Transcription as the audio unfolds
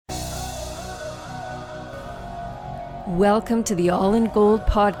Welcome to the All in Gold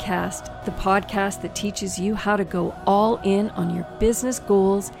podcast, the podcast that teaches you how to go all in on your business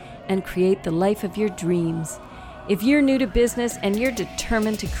goals and create the life of your dreams. If you're new to business and you're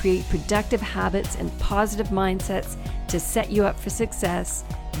determined to create productive habits and positive mindsets to set you up for success,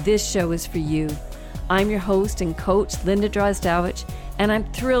 this show is for you. I'm your host and coach, Linda Drozdowich, and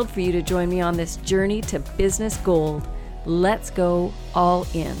I'm thrilled for you to join me on this journey to business gold. Let's go all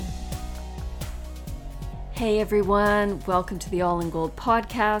in. Hey everyone, welcome to the All in Gold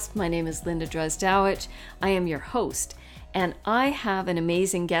podcast. My name is Linda Drozdowich. I am your host, and I have an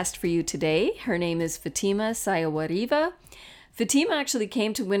amazing guest for you today. Her name is Fatima Siyawareva. Fatima actually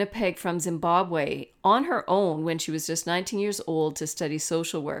came to Winnipeg from Zimbabwe on her own when she was just 19 years old to study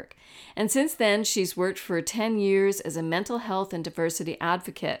social work. And since then, she's worked for 10 years as a mental health and diversity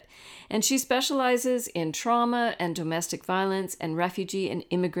advocate. And she specializes in trauma and domestic violence and refugee and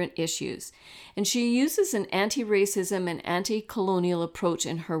immigrant issues. And she uses an anti-racism and anti-colonial approach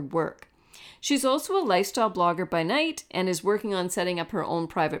in her work. She's also a lifestyle blogger by night and is working on setting up her own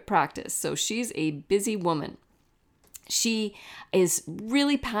private practice. So she's a busy woman. She is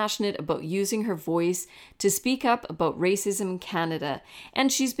really passionate about using her voice to speak up about racism in Canada, and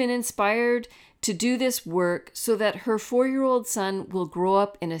she's been inspired to do this work so that her 4-year-old son will grow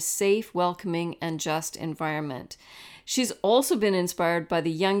up in a safe, welcoming, and just environment. She's also been inspired by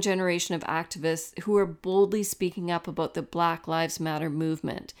the young generation of activists who are boldly speaking up about the Black Lives Matter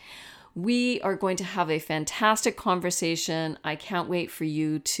movement. We are going to have a fantastic conversation. I can't wait for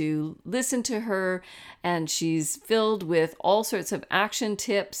you to listen to her. And she's filled with all sorts of action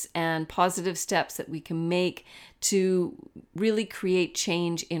tips and positive steps that we can make to really create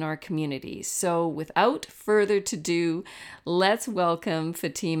change in our communities. So without further ado, let's welcome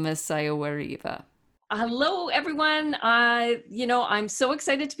Fatima Siyawareva. Hello, everyone. I'm so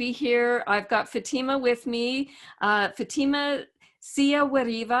excited to be here. I've got Fatima with me. Fatima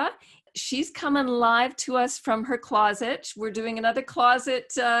Siyawareva. She's coming live to us from her closet. We're doing another closet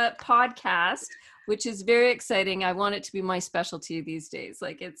podcast, which is very exciting. I want it to be my specialty these days.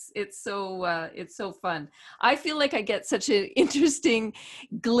 Like it's so fun. I feel like I get such an interesting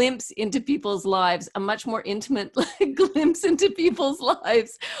glimpse into people's lives, a much more intimate glimpse into people's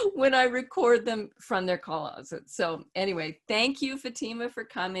lives when I record them from their closet. So anyway, thank you, Fatima, for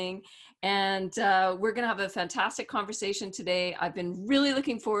coming. And we're going to have a fantastic conversation today. I've been really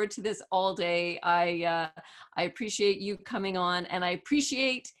looking forward to this all day. I appreciate you coming on, and I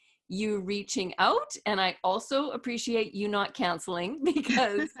appreciate you reaching out. And I also appreciate you not canceling,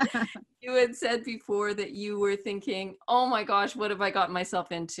 because you had said before that you were thinking, oh my gosh, what have I gotten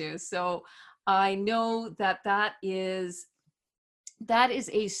myself into? So I know that is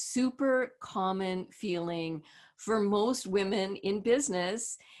a super common feeling for most women in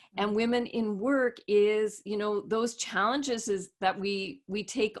business and women in work is, those challenges is that we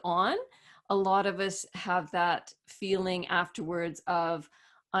take on. A lot of us have that feeling afterwards of,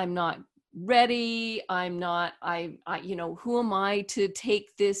 I'm not ready. Who am I to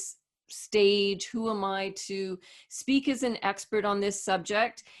take this stage? Who am I to speak as an expert on this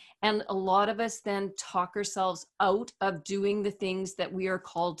subject? And a lot of us then talk ourselves out of doing the things that we are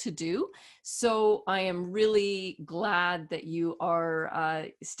called to do. So I am really glad that you are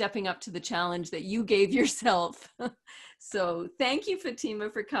stepping up to the challenge that you gave yourself. So thank you, Fatima,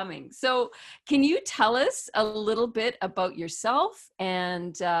 for coming. So can you tell us a little bit about yourself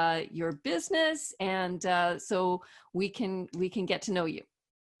and your business, and so we can get to know you?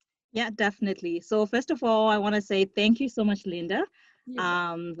 Yeah, definitely. So first of all, I want to say thank you so much, Linda.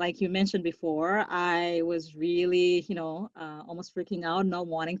 Like you mentioned before, I was really, almost freaking out, not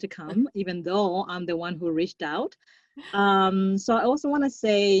wanting to come, even though I'm the one who reached out. So I also want to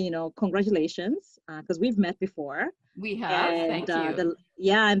say, congratulations, because we've met before. We have. And thank you.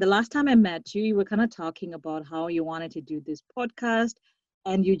 And the last time I met you, you were kind of talking about how you wanted to do this podcast,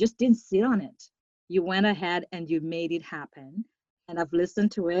 and you just didn't sit on it. You went ahead and you made it happen. And I've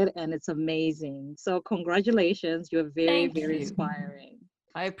listened to it, and it's amazing. So congratulations. You're very, very inspiring.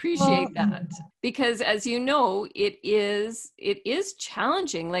 I appreciate that, because as you know, it is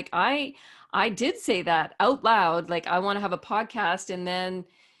challenging. Like I did say that out loud, like I want to have a podcast,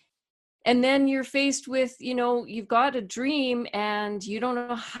 and then you're faced with, you've got a dream and you don't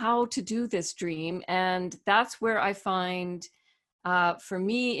know how to do this dream. And that's where I find, for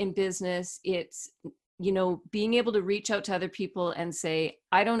me in business, it's, being able to reach out to other people and say,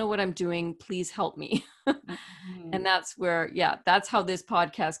 I don't know what I'm doing, please help me. And that's where, that's how this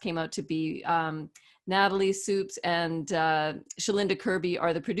podcast came out to be. Natalie Soups and Shalinda Kirby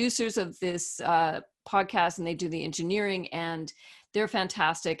are the producers of this podcast, and they do the engineering, and they're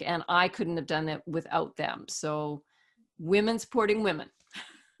fantastic. And I couldn't have done it without them. So women supporting women.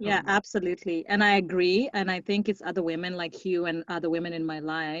 Yeah, absolutely. And I agree. And I think it's other women like you and other women in my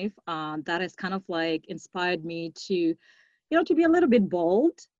life that has kind of like inspired me to, to be a little bit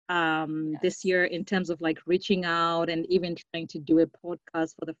bold this Yes. year in terms of like reaching out and even trying to do a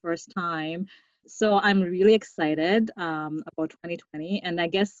podcast for the first time. So I'm really excited about 2020. And I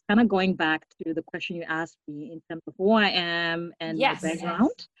guess kind of going back to the question you asked me in terms of who I am and my Yes.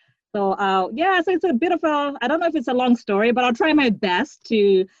 background. So yeah, so it's a bit of a, I don't know if it's a long story, but I'll try my best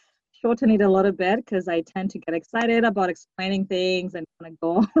to shorten it a little bit because I tend to get excited about explaining things and kind of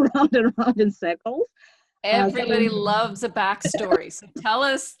go around and around in circles. Everybody loves a backstory. So tell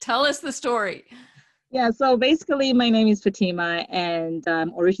us the story. Yeah, so basically my name is Fatima and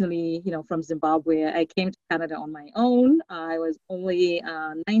I'm originally, from Zimbabwe. I came to Canada on my own. I was only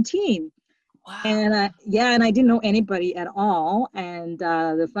 19. Wow. And yeah, and I didn't know anybody at all. And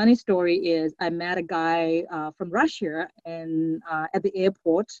the funny story is I met a guy from Russia and at the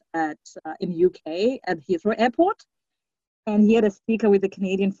airport in UK at Heathrow Airport. And he had a sticker with the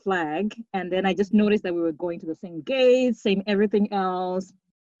Canadian flag. And then I just noticed that we were going to the same gate, same everything else.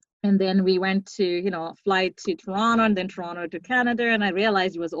 And then we went to, flight to Toronto and then Toronto to Canada. And I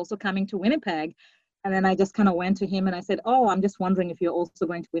realized he was also coming to Winnipeg. And then I just kind of went to him and I said, oh, I'm just wondering if you're also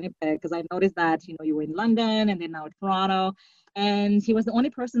going to Winnipeg because I noticed that, you were in London and then now Toronto. And he was the only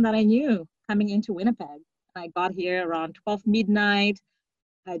person that I knew coming into Winnipeg. I got here around 12 midnight.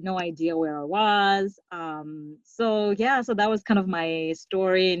 I had no idea where I was. So yeah, so that was kind of my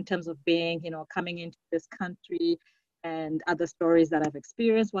story in terms of being, coming into this country and other stories that I've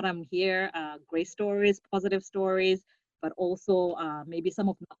experienced while I'm here, great stories, positive stories, but also maybe some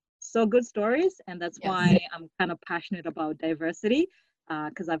of not so good stories. And that's why I'm kind of passionate about diversity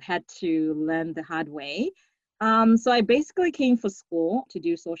because I've had to learn the hard way. So I basically came for school to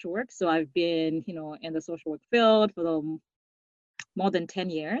do social work. So I've been, in the social work field for the more than 10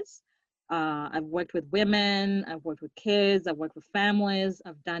 years. I've worked with women, I've worked with kids, I've worked with families,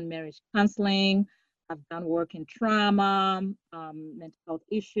 I've done marriage counseling, I've done work in trauma, mental health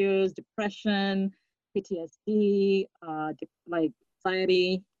issues, depression, PTSD, like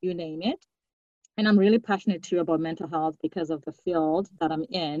anxiety, you name it. And I'm really passionate too about mental health because of the field that I'm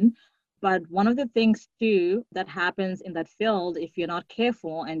in. But one of the things too that happens in that field, if you're not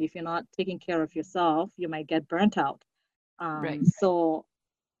careful and if you're not taking care of yourself, you might get burnt out. Right. So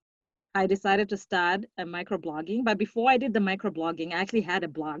I decided to start a microblogging. But before I did the microblogging, I actually had a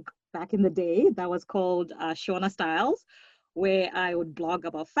blog back in the day that was called Shona Styles, where I would blog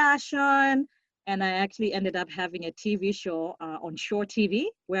about fashion. And I actually ended up having a TV show on Shore TV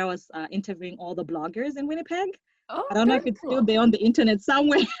where I was interviewing all the bloggers in Winnipeg. I Oh, don't know very if it's still cool. there on the internet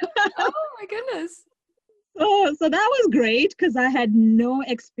somewhere. Oh my goodness. So that was great because I had no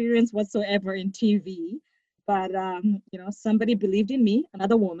experience whatsoever in TV. But, somebody believed in me,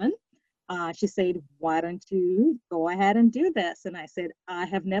 another woman. She said, why don't you go ahead and do this? And I said, I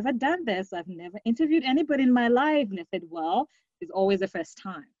have never done this. I've never interviewed anybody in my life. And I said, well, it's always a first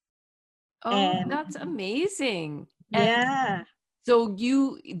time. Oh, And that's amazing. And yeah. so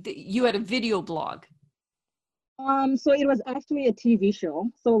you had a video blog. So it was actually a TV show.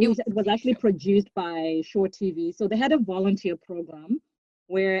 It was It a was TV actually show. produced by Shore TV. So they had a volunteer program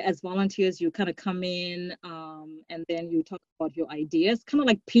where as volunteers you kind of come in and then you talk about your ideas, kind of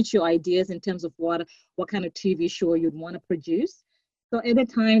like pitch your ideas in terms of what kind of TV show you'd want to produce. So at the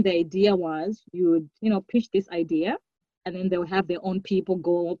time the idea was you would, pitch this idea and then they'll have their own people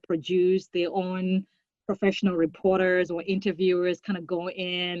go produce their own professional reporters or interviewers kind of go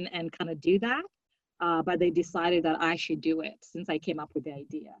in and kind of do that. But they decided that I should do it since I came up with the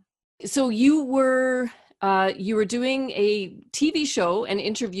idea. So you were doing a TV show and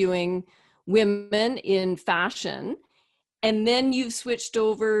interviewing women in fashion, and then you've switched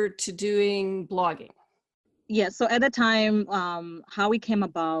over to doing blogging. Yeah, so at the time, how it came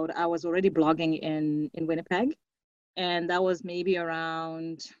about, I was already blogging in Winnipeg, and that was maybe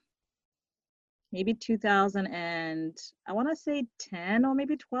around maybe 2000 and I want to say 10 or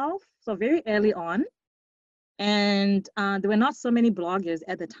maybe 12, so very early on. And there were not so many bloggers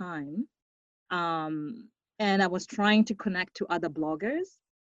at the time. Um, and I was trying to connect to other bloggers.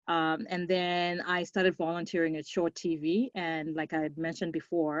 And then I started volunteering at Short TV. And like I had mentioned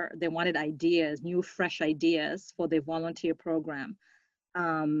before, they wanted ideas, new, fresh ideas for their volunteer program.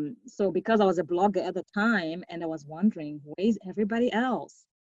 So because I was a blogger at the time and I was wondering, where's everybody else?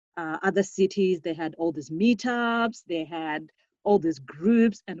 Other cities, they had all these meetups, they had all these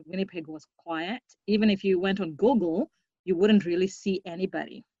groups, and Winnipeg was quiet. Even if you went on Google, you wouldn't really see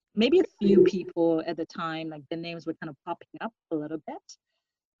anybody. Maybe a few people at the time, like the names were kind of popping up a little bit.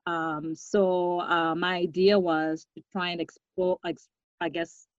 My idea was to try and expose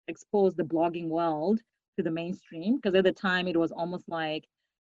the blogging world to the mainstream, because at the time it was almost like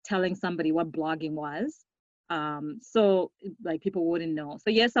telling somebody what blogging was. Like people wouldn't know. So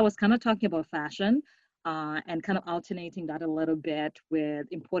yes, I was kind of talking about fashion, and kind of alternating that a little bit with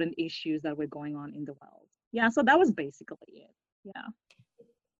important issues that were going on in the world. Yeah, so that was basically it. Yeah.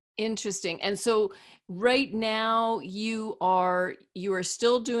 Interesting. And so right now you are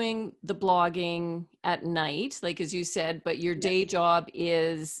still doing the blogging at night, like as you said, but your Yes. day job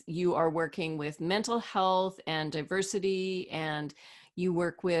is you are working with mental health and diversity, and you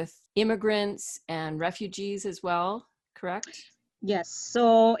work with immigrants and refugees as well, correct? Yes.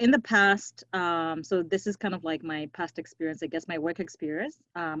 So in the past, so this is kind of like my past experience, I guess, my work experience.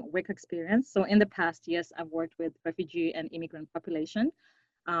 So in the past, yes, I've worked with refugee and immigrant population.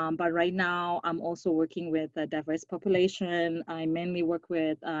 But right now, I'm also working with a diverse population. I mainly work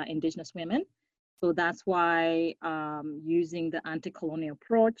with Indigenous women. So that's why using the anti-colonial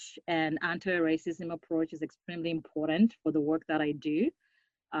approach and anti-racism approach is extremely important for the work that I do.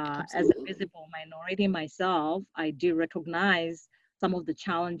 As a Absolutely. visible minority myself, I do recognize some of the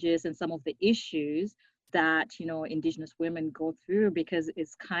challenges and some of the issues that Indigenous women go through, because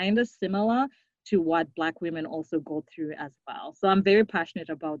it's kind of similar to what Black women also go through as well. So I'm very passionate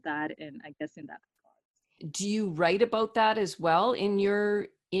about that, and I guess in that Do you write about that as well in your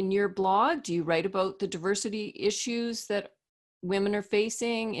blog? Do you write about the diversity issues that women are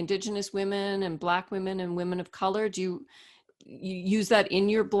facing, Indigenous women and Black women and women of color? Do you use that in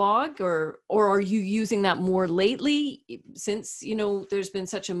your blog, or are you using that more lately since there's been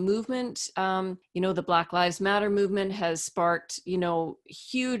such a movement? The Black Lives Matter movement has sparked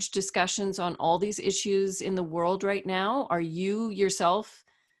huge discussions on all these issues in the world right now. Are you yourself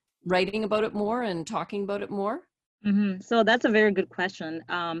writing about it more and talking about it more? So that's a very good question.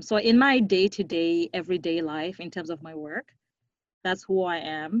 So in my day-to-day, everyday life, in terms of my work, that's who I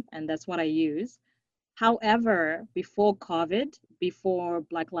am and that's what I use. However, before COVID, before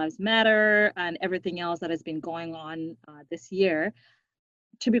Black Lives Matter and everything else that has been going on this year,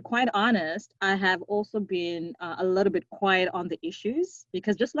 to be quite honest, I have also been a little bit quiet on the issues,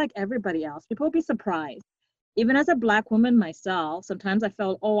 because just like everybody else, people will be surprised. Even as a Black woman myself, sometimes I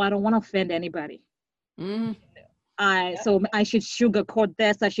felt, oh, I don't want to offend anybody. Mm, yeah. So I should sugarcoat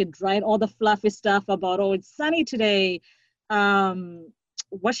this. I should write all the fluffy stuff about, oh, it's sunny today.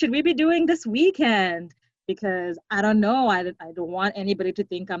 What should we be doing this weekend? Because I don't know. I don't want anybody to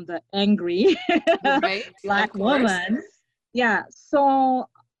think I'm the angry Right, of Black course. woman. Yeah. So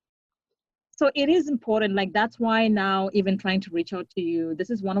it is important. Like, that's why now, even trying to reach out to you, this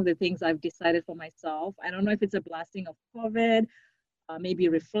is one of the things I've decided for myself. I don't know if it's a blessing of COVID, maybe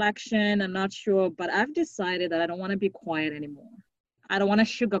reflection. I'm not sure, but I've decided that I don't want to be quiet anymore. I don't want to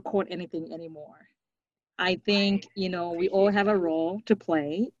sugarcoat anything anymore. I think, we all Appreciate have a that. role to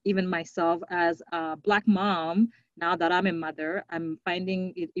play. Even myself as a Black mom, now that I'm a mother, I'm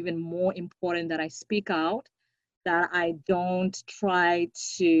finding it even more important that I speak out, that I don't try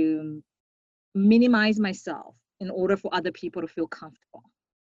to minimize myself in order for other people to feel comfortable.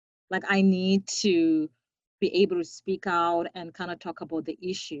 Like, I need to be able to speak out and kind of talk about the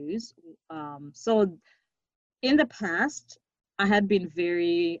issues. So in the past, I had been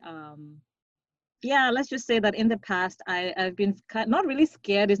very, yeah, let's just say that in the past, I've been not really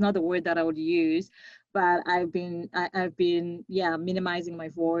scared is not the word that I would use, but I've been, yeah, minimizing my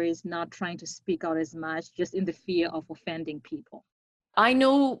voice, not trying to speak out as much, just in the fear of offending people. I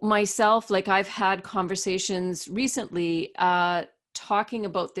know myself, like I've had conversations recently talking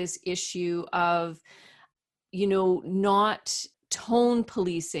about this issue of, not tone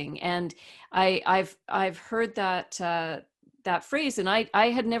policing. And I've heard that phrase, and I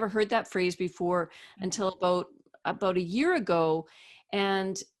had never heard that phrase before Mhm. until about a year ago.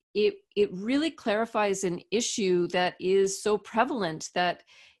 And it really clarifies an issue that is so prevalent that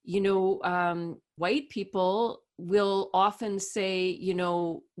white people will often say,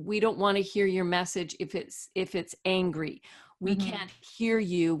 we don't want to hear your message if it's angry. We Mhm. can't hear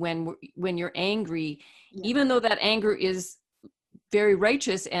you when you're angry, Yeah. even though that anger is very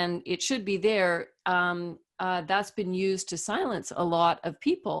righteous and it should be there. That's been used to silence a lot of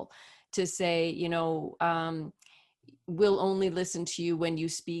people, to say, we'll only listen to you when you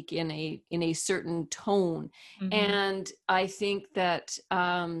speak in a certain tone. Mhm. And I think that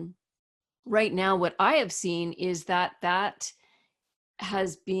right now what I have seen is that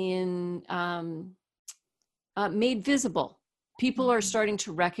has been made visible. People are Mhm. starting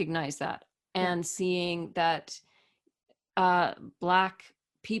to recognize that Yeah. and seeing that uh, Black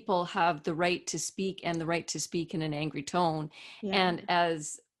people have the right to speak, and the right to speak in an angry tone. Yeah. And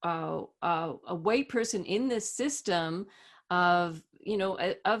as a white person in this system of,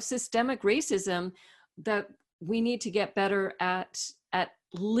 of systemic racism, that we need to get better at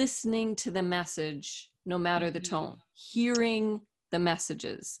listening to the message, no matter the tone, hearing the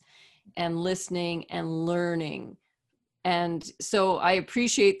messages and listening and learning. And so I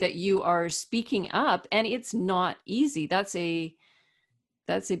appreciate that you are speaking up, and it's not easy. That's a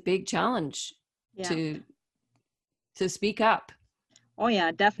big challenge Yeah. to speak up. Oh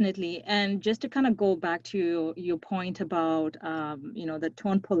yeah, definitely. And just to kind of go back to your point about the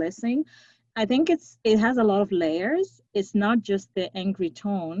tone policing, I think it has a lot of layers. It's not just the angry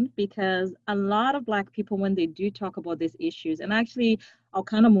tone, because a lot of Black people, when they do talk about these issues, and actually I'll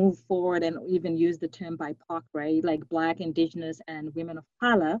kind of move forward and even use the term BIPOC, right? Like Black, Indigenous, and women of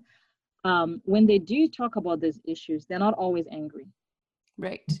color. When they do talk about these issues, they're not always angry.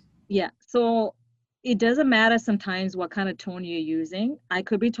 Right. Yeah. So it doesn't matter sometimes what kind of tone you're using. I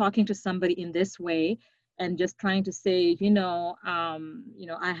could be talking to somebody in this way and just trying to say,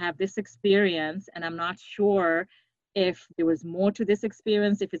 I have this experience and I'm not sure if there was more to this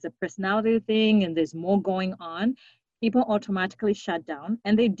experience, if it's a personality thing and there's more going on. People automatically shut down,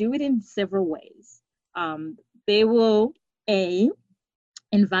 and they do it in several ways. They will,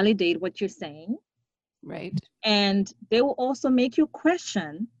 invalidate what you're saying. Right. And they will also make you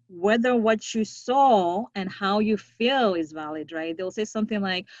question whether what you saw and how you feel is valid, right? They'll say something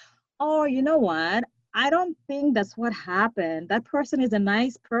like, oh, you know what? I don't think that's what happened. That person is a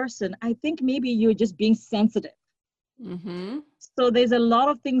nice person. I think maybe you're just being sensitive. Mm-hmm. So there's a lot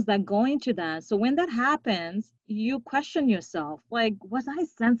of things that go into that. So when that happens, you question yourself, like, was I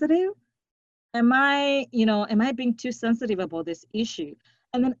sensitive? Am I being too sensitive about this issue?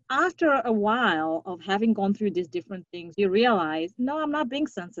 And then after a while of having gone through these different things, you realize, no, I'm not being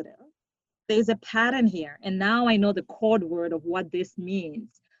sensitive. There's a pattern here. And now I know the code word of what this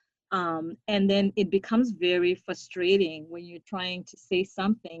means. And then it becomes very frustrating when you're trying to say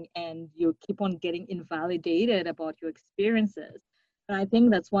something and you keep on getting invalidated about your experiences. And I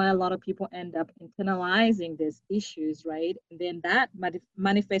think that's why a lot of people end up internalizing these issues, right? And then that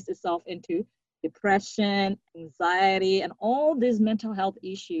manifests itself into depression, anxiety, and all these mental health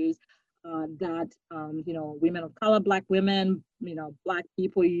issues that women of color, Black women, Black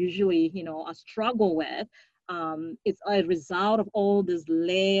people usually struggle with. It's a result of all these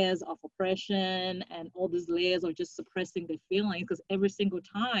layers of oppression and all these layers of just suppressing the feelings, because every single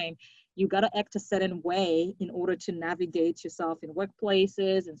time you got to act a certain way in order to navigate yourself in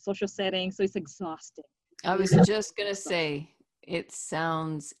workplaces and social settings. So it's exhausting. I was just going to say, it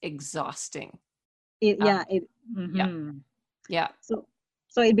sounds exhausting. Yeah. Yeah. Yeah.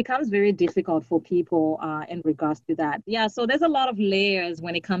 So it becomes very difficult for people in regards to that. Yeah, so there's a lot of layers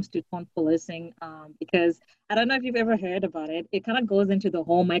when it comes to tone policing, because I don't know if you've ever heard about it. It kind of goes into the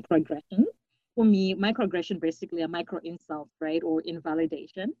whole microaggression. For me, microaggression basically a micro insult, right, or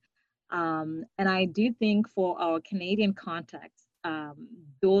invalidation. And I do think for our Canadian context,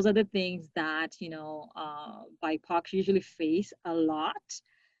 those are the things that BIPOC usually face a lot.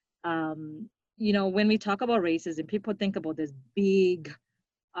 When we talk about racism, people think about this big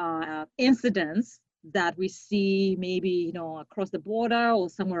incidents that we see maybe across the border or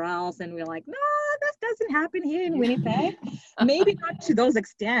somewhere else, and we're like, no, that doesn't happen here in Winnipeg. Maybe not to those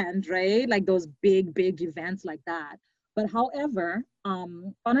extent, right? Like those big events like that. But however,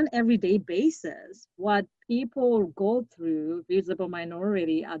 on an everyday basis, what people go through, visible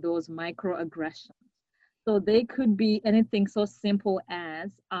minority, are those microaggressions. So they could be anything so simple as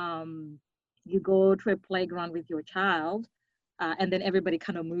you go to a playground with your child, and then everybody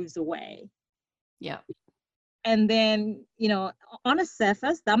kind of moves away. Yeah. And then, on a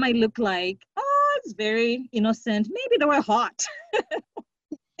surface, that might look like, oh, it's very innocent. Maybe they were hot.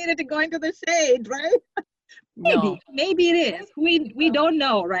 Needed to go into the shade, right? Maybe it is. We don't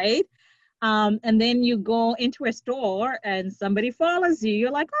know, right? And then you go into a store and somebody follows you.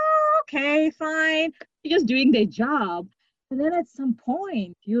 You're like, oh, okay, fine. You're just doing their job. And then at some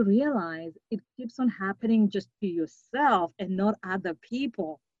point, you realize it keeps on happening just to yourself and not other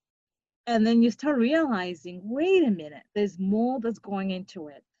people. And then you start realizing, wait a minute, there's more that's going into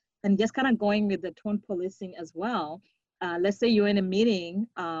it. And just kind of going with the tone policing as well. Let's say you're in a meeting,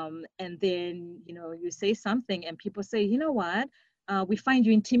 and then you say something and people say, you know what, we find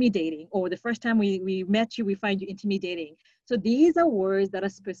you intimidating, or the first time we met you, we find you intimidating. So these are words that are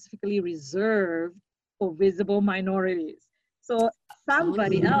specifically reserved for visible minorities. So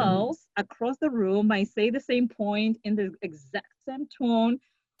somebody else across the room might say the same point in the exact same tone,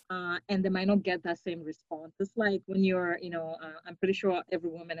 and they might not get that same response. It's like when you're, I'm pretty sure every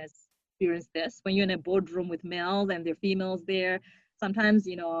woman has experienced this. When you're in a boardroom with males and there are females there, sometimes,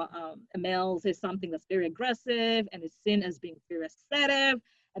 a male says something that's very aggressive and is seen as being very assertive.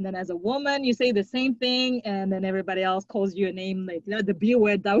 And then as a woman, you say the same thing, and then everybody else calls you a name like the B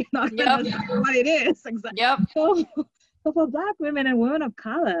word that we're not going to Yep. say what it is. Exactly. Yep. So for Black women and women of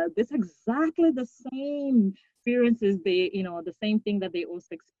color, it's exactly the same experiences. The same thing that they also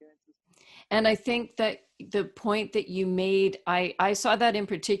experience. And I think that the point that you made, I saw that in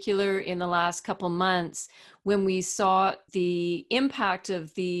particular in the last couple months when we saw the impact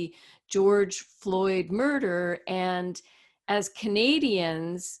of the George Floyd murder. And as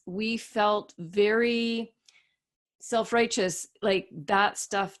Canadians, we felt very self-righteous, like that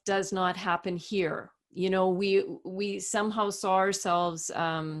stuff does not happen here. We somehow saw ourselves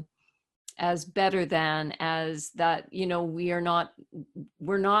as better than, as that, we're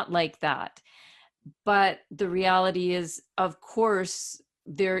not like that. But the reality is, of course,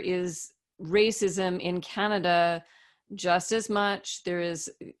 there is racism in Canada just as much. There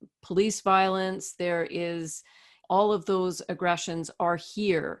is police violence. There is all of those aggressions are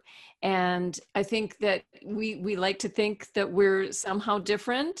here. And I think that we like to think that we're somehow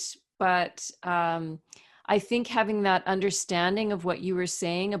different, but I think having that understanding of what you were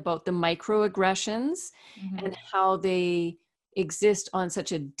saying about the microaggressions and how they exist on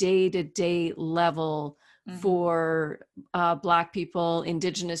such a day-to-day level for Black people,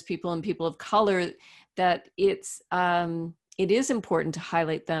 Indigenous people, and people of color, that it is important to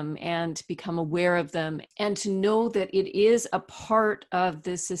highlight them and to become aware of them, and to know that it is a part of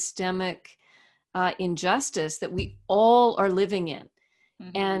the systemic injustice that we all are living in.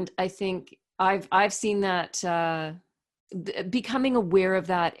 And I think I've seen that becoming aware of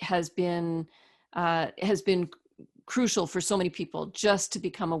that has been crucial for so many people, just to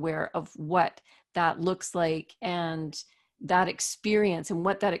become aware of what that looks like and that experience and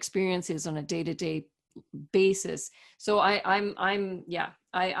what that experience is on a day-to-day basis. So I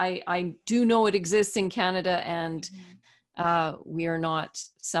do know it exists in Canada, and we are not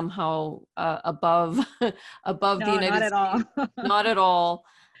somehow above above the United States. Not at all.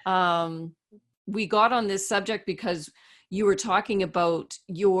 Not at all. We got on this subject because you were talking about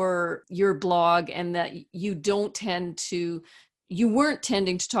your blog, and that you weren't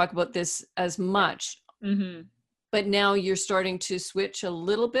tending to talk about this as much. But now you're starting to switch a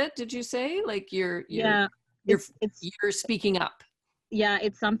little bit. Did you say, like, you're speaking up? Yeah,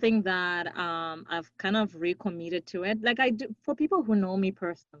 it's something that I've kind of recommitted to it. Like, I do, for people who know me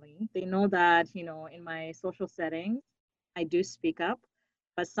personally, they know that, in my social settings, I do speak up.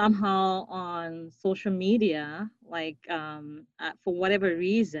 But somehow on social media, like, for whatever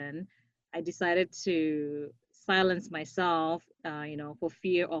reason, I decided to silence myself, for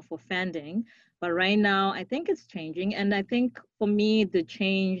fear of offending. But right now, I think it's changing. And I think for me, the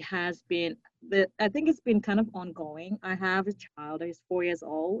change has been, I think it's been kind of ongoing. I have a child, he's 4 years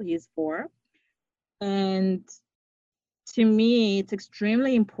old, he's 4. And to me, it's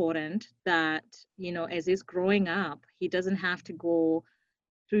extremely important that, as he's growing up, he doesn't have to go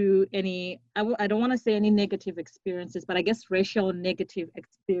through any, I don't want to say any negative experiences, but I guess racial negative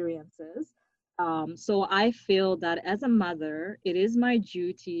experiences. So I feel that as a mother, it is my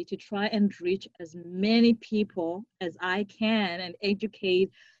duty to try and reach as many people as I can and educate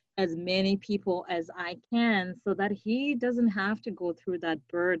as many people as I can, so that he doesn't have to go through that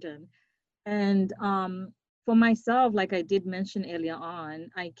burden. And for myself, like I did mention earlier on,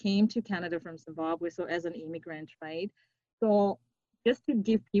 I came to Canada from Zimbabwe, so as an immigrant, right? So just to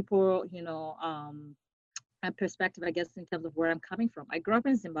give people, a perspective, I guess, in terms of where I'm coming from. I grew up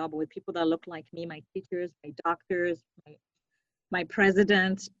in Zimbabwe with people that look like me, my teachers, my doctors, my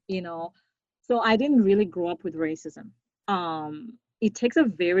president, So I didn't really grow up with racism. It takes a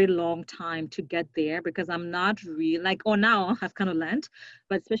very long time to get there, because I'm not really like, oh, now I've kind of learned,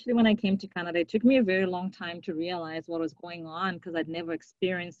 but especially when I came to Canada, it took me a very long time to realize what was going on, because I'd never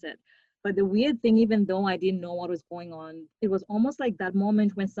experienced it. But the weird thing, even though I didn't know what was going on, it was almost like that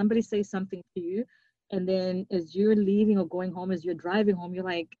moment when somebody says something to you, and then as you're leaving or going home, as you're driving home, you're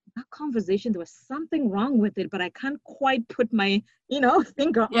like, that conversation, there was something wrong with it, but I can't quite put my,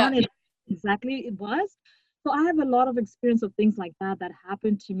 finger on it. Exactly, it was. So I have a lot of experience of things like that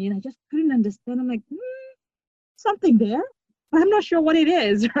happened to me, and I just couldn't understand. I'm like, something there, but I'm not sure what it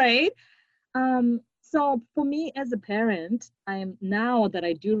is, right? So for me as a parent, I'm, now that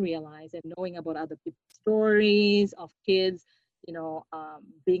I do realize and knowing about other people's stories of kids,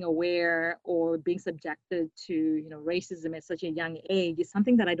 being aware or being subjected to, racism at such a young age is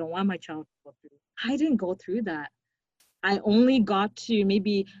something that I don't want my child to go through. I didn't go through that. I only got to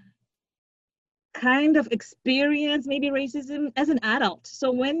maybe kind of experience maybe racism as an adult.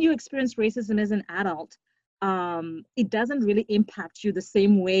 So when you experience racism as an adult, it doesn't really impact you the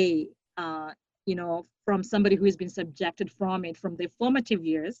same way, from somebody who has been subjected from it from their formative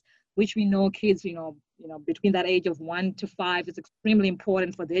years, which we know kids, between that age of 1 to 5 is extremely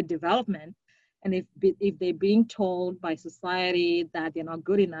important for their development. And if they're being told by society that they're not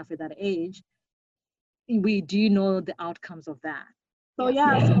good enough at that age, we do know the outcomes of that. So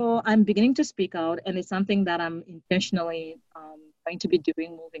yeah, so I'm beginning to speak out, and it's something that I'm intentionally going to be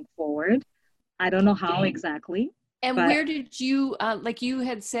doing moving forward. I don't know how exactly, And but where did you, like you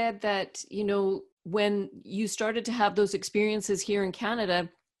had said that, when you started to have those experiences here in Canada,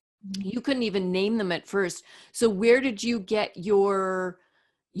 you couldn't even name them at first. So where did you get your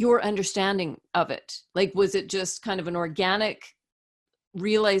understanding of it? Like, was it just kind of an organic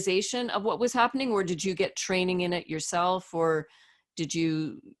realization of what was happening, or did you get training in it yourself, or did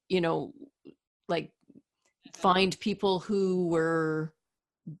you, like find people who were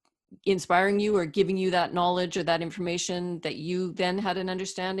inspiring you or giving you that knowledge or that information that you then had an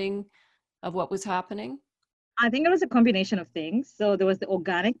understanding of what was happening? I think it was a combination of things. So there was the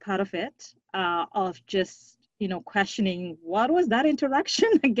organic part of it, of just, questioning what was that interaction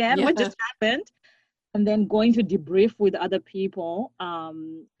again, what Yeah. just happened, and then going to debrief with other people,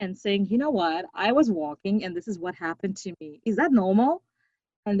 and saying, you know what, I was walking and this is what happened to me. Is that normal?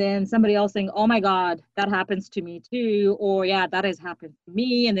 And then somebody else saying, oh my God, that happens to me too. Or yeah, that has happened to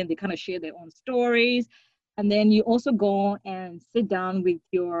me. And then they kind of share their own stories. And then you also go and sit down with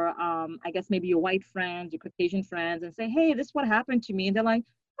your, I guess maybe your white friends, your Caucasian friends, and say, hey, this is what happened to me. And they're like,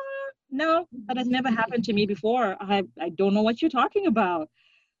 no, that has never happened to me before. I don't know what you're talking about.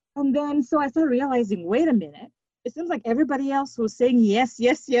 And then so I started realizing, wait a minute, it seems like everybody else who's saying yes,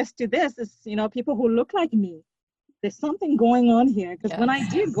 yes, yes to this is, people who look like me. There's something going on here. Because when I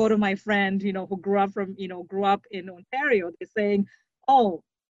did go to my friend, who grew up in Ontario, they're saying, oh,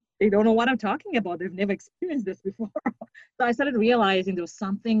 they don't know what I'm talking about. They've never experienced this before. So I started realizing there was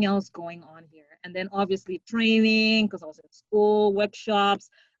something else going on here. And then obviously training, because I was in school, workshops,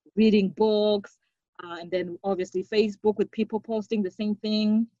 reading books, and then obviously Facebook with people posting the same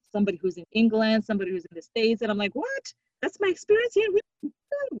thing. Somebody who's in England, somebody who's in the States. And I'm like, what? That's my experience here.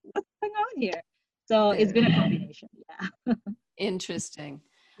 What's going on here? So it's been a combination. Yeah. Interesting.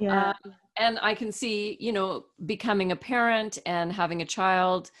 Yeah. And I can see, becoming a parent and having a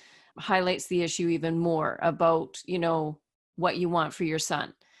child highlights the issue even more about, what you want for your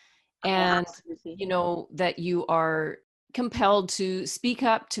son. And, Absolutely. that you are compelled to speak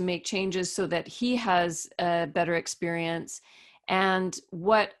up to make changes so that he has a better experience. And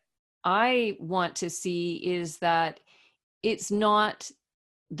what I want to see is that it's not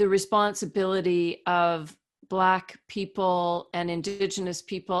the responsibility of Black people and Indigenous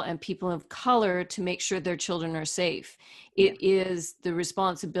people and people of color to make sure their children are safe. Yeah. It is the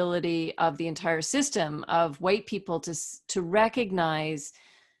responsibility of the entire system of white people to recognize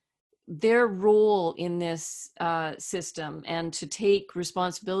their role in this system and to take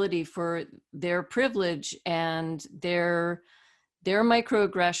responsibility for their privilege and their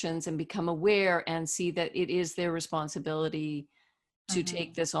microaggressions and become aware and see that it is their responsibility to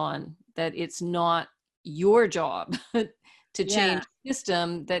take this on, that it's not your job to change a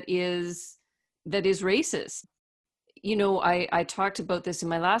system that is racist. I talked about this in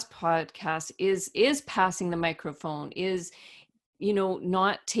my last podcast, is passing the microphone, is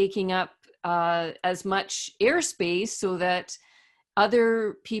not taking up as much airspace so that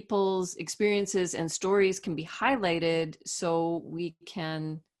other people's experiences and stories can be highlighted so we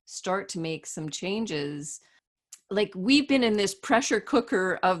can start to make some changes. Like, we've been in this pressure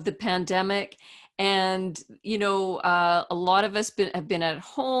cooker of the pandemic, and a lot of us have been at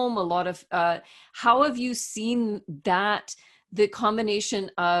home. A lot of how have you seen that, the combination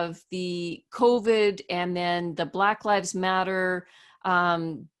of the COVID and then the Black Lives Matter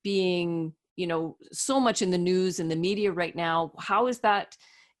being so much in the news and the media right now? How is that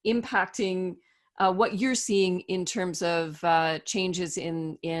impacting what you're seeing in terms of changes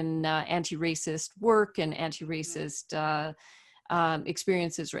in anti-racist work and anti-racist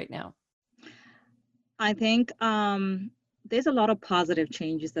experiences right now? I think there's a lot of positive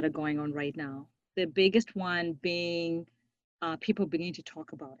changes that are going on right now. The biggest one being people beginning to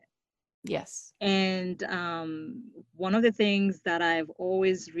talk about it. Yes. And one of the things that I've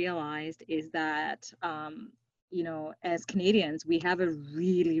always realized is that, as Canadians, we have a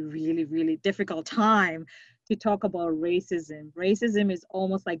really, really, really difficult time to talk about racism. Racism is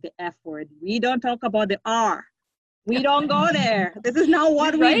almost like the F word. We don't talk about the R. We don't go there. This is not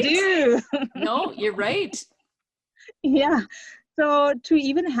what we do. No, you're right. Yeah. So to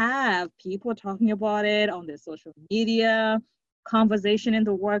even have people talking about it on their social media, conversation in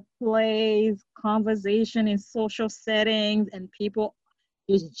the workplace, conversation in social settings, and people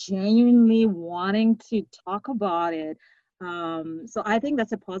just genuinely wanting to talk about it. So I think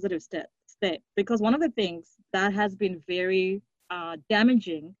that's a positive step, because one of the things that has been very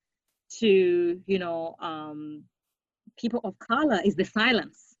damaging to people of color is the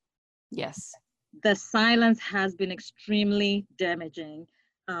silence. Yes. The silence has been extremely damaging.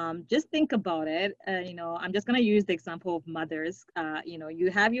 Just think about it. I'm just going to use the example of mothers.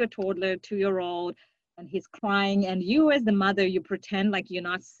 You have your toddler, 2-year old, and he's crying, and you, as the mother, you pretend like you're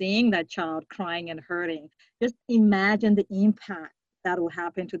not seeing that child crying and hurting. Just imagine the impact that will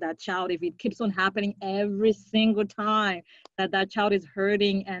happen to that child if it keeps on happening every single time that that child is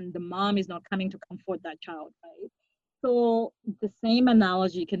hurting and the mom is not coming to comfort that child, right? So the same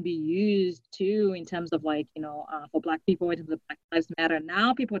analogy can be used too in terms of like, for Black people, in terms of Black Lives Matter.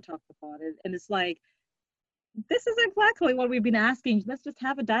 Now people talk about it, and it's like, this is exactly what we've been asking. Let's just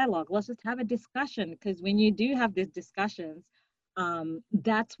have a dialogue. Let's just have a discussion. Because when you do have these discussions,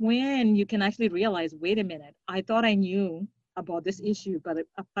 that's when you can actually realize, wait a minute, I thought I knew about this issue, but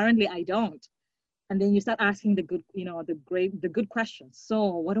apparently I don't. And then you start asking the good, the good questions. So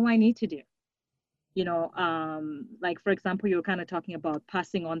what do I need to do? Like for example, you're kind of talking about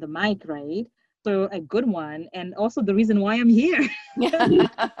passing on the mic, right? So a good one, and also the reason why I'm here.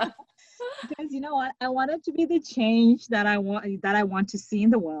 Because you know what, I wanted to be the change that I want to see in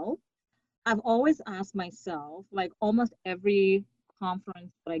the world. I've always asked myself, like almost every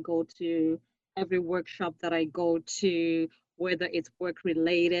conference that I go to, every workshop that I go to, whether it's work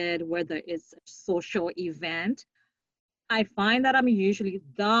related, whether it's a social event, I find that I'm usually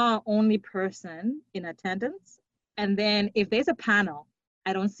the only person in attendance. And then if there's a panel,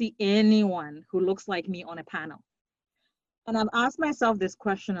 I don't see anyone who looks like me on a panel. And I've asked myself this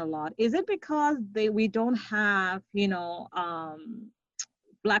question a lot. Is it because we don't have,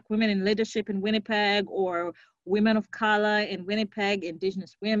 Black women in leadership in Winnipeg, or women of color in Winnipeg,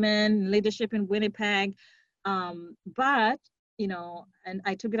 Indigenous women in leadership in Winnipeg? But and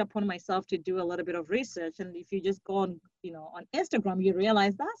I took it upon myself to do a little bit of research. And if you just go on, on Instagram, you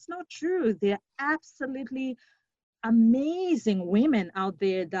realize that's not true. There are absolutely amazing women out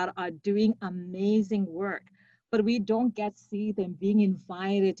there that are doing amazing work, but we don't get to see them being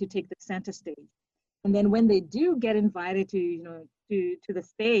invited to take the center stage. And then when they do get invited to, to the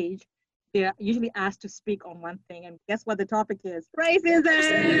stage, they're usually asked to speak on one thing. And guess what the topic is?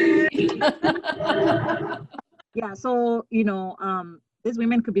 Racism. Yeah, so these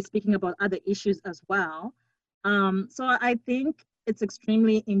women could be speaking about other issues as well. So I think it's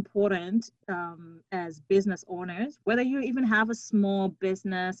extremely important, as business owners, whether you even have a small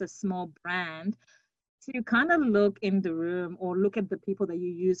business, a small brand, to kind of look in the room or look at the people that you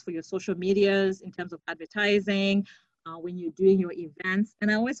use for your social medias in terms of advertising, when you're doing your events. And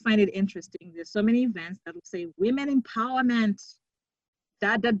I always find it interesting. There's so many events that will say women empowerment,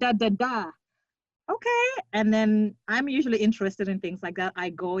 da da da da da. Okay. And then I'm usually interested in things like that. I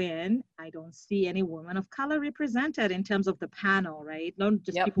go in, I don't see any woman of color represented in terms of the panel, right? Not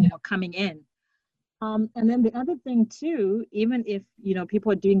just people who are coming in. And then the other thing too, even if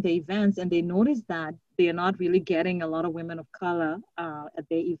people are doing the events and they notice that they're not really getting a lot of women of color at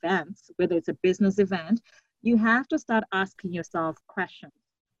their events, whether it's a business event, you have to start asking yourself questions.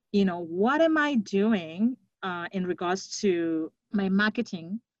 What am I doing in regards to my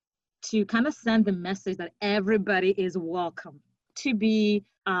marketing to kind of send the message that everybody is welcome, to be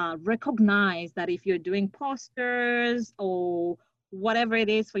recognized, that if you're doing posters or whatever it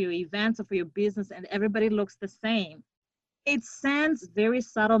is for your events or for your business and everybody looks the same, it sends very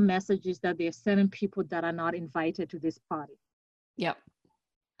subtle messages that they're sending people that are not invited to this party. Yep.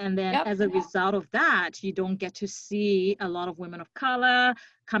 And then as a result of that, you don't get to see a lot of women of color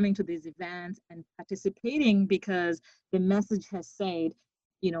coming to these events and participating, because the message has said,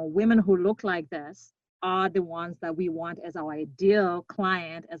 women who look like this are the ones that we want as our ideal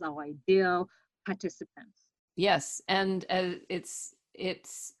client, as our ideal participants. Yes, and it's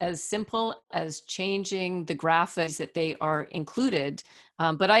as simple as changing the graphics that they are included.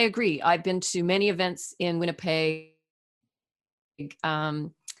 But I agree. I've been to many events in Winnipeg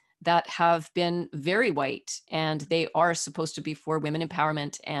that have been very white, and they are supposed to be for women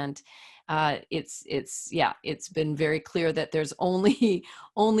empowerment. And it's been very clear that there's only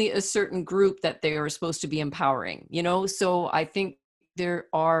a certain group that they are supposed to be empowering. So I think there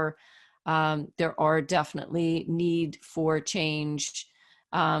are definitely need for change,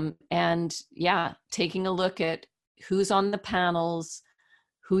 and taking a look at who's on the panels,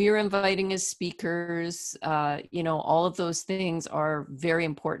 who you're inviting as speakers, all of those things are very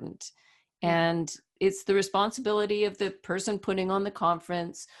important. And it's the responsibility of the person putting on the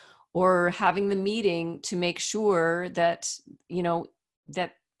conference or having the meeting to make sure that,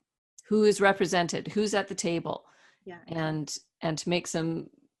 that who is represented, who's at the table, Yeah, and to make some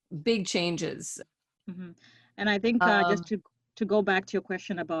big changes. hmm And I think just to go back to your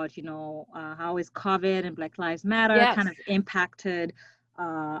question about, how is COVID and Black Lives Matter kind Yes. of impacted,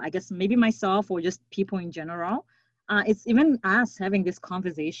 I guess maybe myself or just people in general. It's even us having this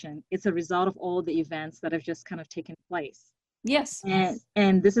conversation. It's a result of all the events that have just kind of taken place. Yes.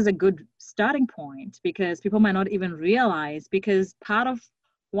 And this is a good starting point because people might not even realize, because part of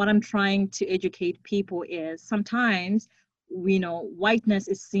what I'm trying to educate people is sometimes we know whiteness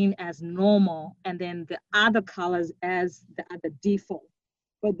is seen as normal and then the other colors as the default.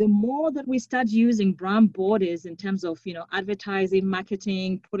 But the more that we start using brown borders in terms of, advertising,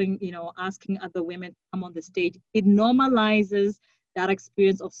 marketing, putting, asking other women to come on the stage, it normalizes that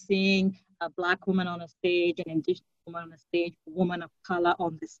experience of seeing a Black woman on a stage, an Indigenous woman on a stage, a woman of color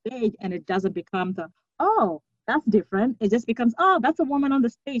on the stage, and it doesn't become oh, that's different. It just becomes, oh, that's a woman on the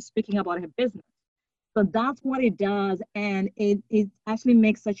stage speaking about her business. So that's what it does. And it actually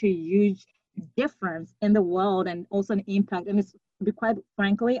makes such a huge difference in the world and also an impact. And it's, to be quite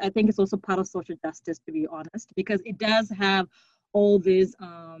frankly, I think it's also part of social justice, to be honest, because it does have all these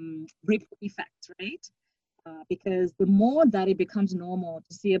ripple effects, right? Because the more that it becomes normal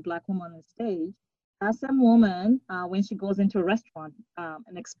to see a Black woman on stage, that same woman, when she goes into a restaurant,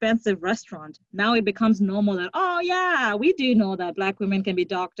 an expensive restaurant, now it becomes normal that, oh yeah, we do know that Black women can be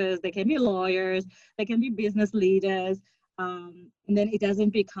doctors, they can be lawyers, they can be business leaders. And then it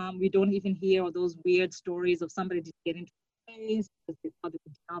doesn't become, we don't even hear all those weird stories of somebody just getting to the place because they thought they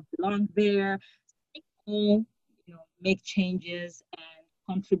did not belong there. So people, make changes and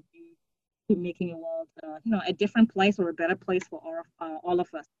contribute to making a world, a different place or a better place for all of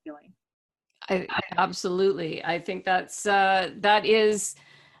us feeling. Absolutely. I think that is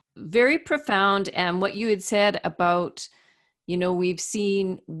very profound. And what you had said about, we've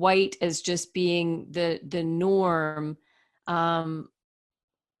seen white as just being the norm. I'm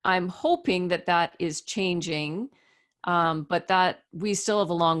hoping that is changing, but that we still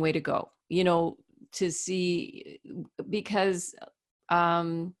have a long way to go, to see, because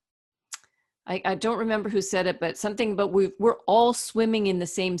I don't remember who said it, but something about we're all swimming in the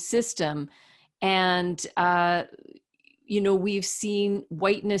same system. And, we've seen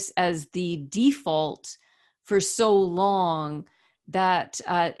whiteness as the default for so long that,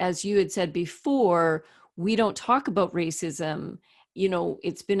 as you had said before, we don't talk about racism.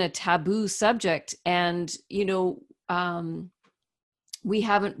 It's been a taboo subject. And, we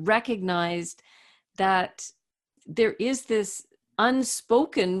haven't recognized that there is this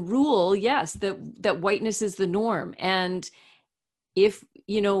unspoken rule, yes, that whiteness is the norm. And if,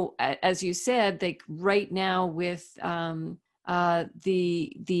 as you said, like right now with the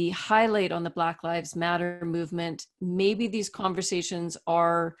highlight on the Black Lives Matter movement, maybe these conversations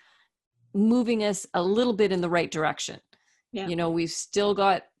are moving us a little bit in the right direction. Yeah. We've still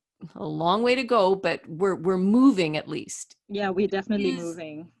got a long way to go, but we're moving at least. Yeah, we're definitely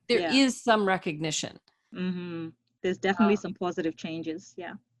moving. There is some recognition. Mm-hmm. There's definitely some positive changes.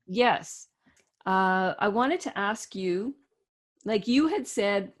 Yeah. Yes. I wanted to ask you, like you had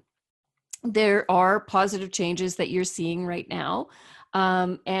said, there are positive changes that you're seeing right now.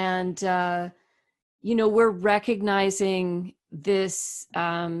 And, we're recognizing this,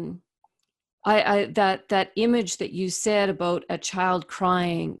 that image that you said about a child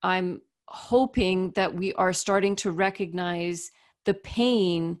crying. I'm hoping that we are starting to recognize the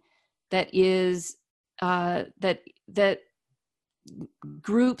pain that is, that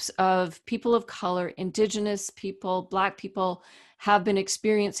groups of people of color, Indigenous people, Black people have been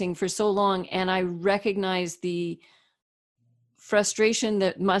experiencing for so long. And I recognize the frustration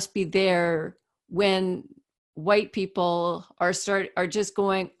that must be there when white people are just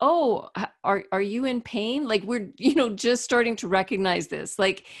going, oh, are you in pain? Like we're, just starting to recognize this,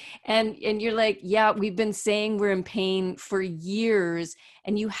 like, and you're like, yeah, we've been saying we're in pain for years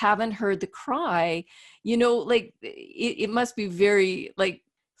and you haven't heard the cry, like it must be very like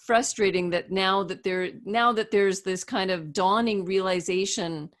frustrating that now that there's this kind of dawning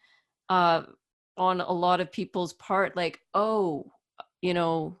realization on a lot of people's part, like, oh,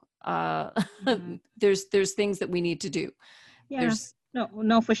 Mm-hmm. there's things that we need to do. Yeah.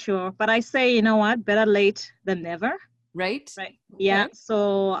 No, for sure. But I say, you know what? Better late than never. Right. Right. Yeah. Okay.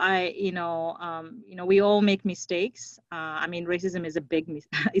 So we all make mistakes. I mean, racism is a big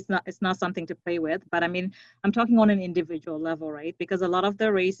it's not something to play with. But I mean, I'm talking on an individual level, right? Because a lot of the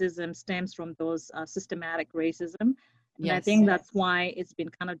racism stems from those systematic racism And I Yes. think that's why it's been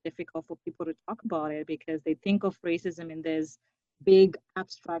kind of difficult for people to talk about it, because they think of racism in this big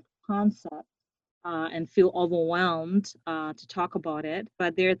abstract concept, and feel overwhelmed to talk about it.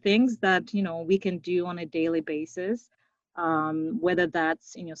 But there are things that, we can do on a daily basis, whether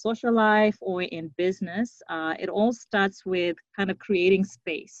that's in your social life or in business. It all starts with kind of creating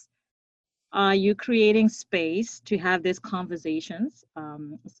space. You creating space to have these conversations,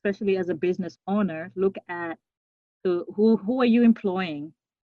 especially as a business owner. Look at who are you employing,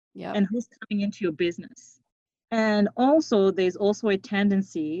 Yep. and who's coming into your business. And also, there's also a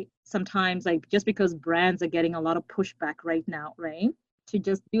tendency sometimes, like just because brands are getting a lot of pushback right now, right? To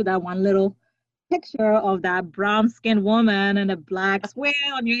just do that one little picture of that brown skinned woman in a black square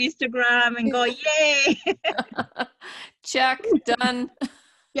on your Instagram and go, yay, Check, done.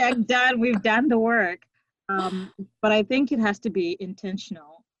 yeah, done. We've done the work. But I think it has to be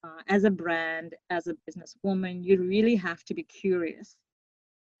intentional. As a brand, as a businesswoman, you really have to be curious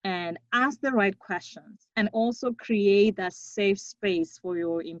and ask the right questions, and also create that safe space for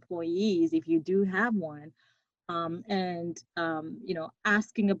your employees if you do have one. And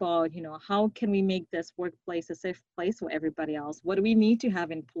asking about, how can we make this workplace a safe place for everybody else? What do we need to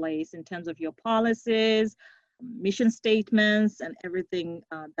have in place in terms of your policies, mission statements, and everything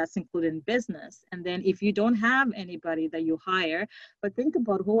that's included in business? And then if you don't have anybody that you hire, but think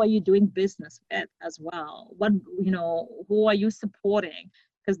about, who are you doing business with as well? Who are you supporting?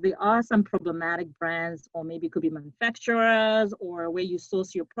 Because there are some problematic brands, or maybe it could be manufacturers, or where you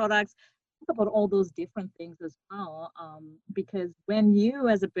source your products. Think about all those different things as well. Because when you,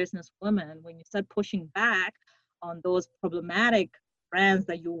 as a businesswoman, when you start pushing back on those problematic brands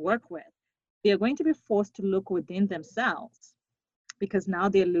that you work with, they're going to be forced to look within themselves, because now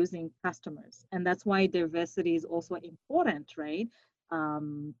they're losing customers. And that's why diversity is also important, right?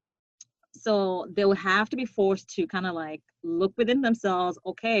 Um, so they will have to be forced to kind of like look within themselves.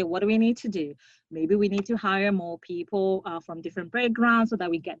 Okay, what do we need to do? Maybe we need to hire more people from different backgrounds so that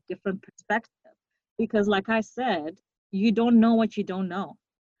we get different perspectives. Because, like I said, you don't know what you don't know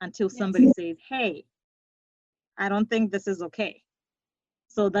until somebody says, hey, I don't think this is okay.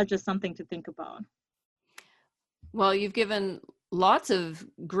 So that's just something to think about. Well, you've given lots of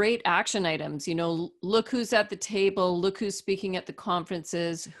great action items. Look who's at the table, look who's speaking at the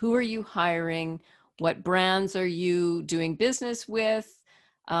conferences, who are you hiring, what brands are you doing business with,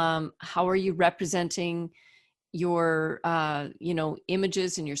 how are you representing your,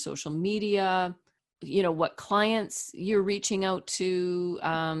 images in your social media, what clients you're reaching out to.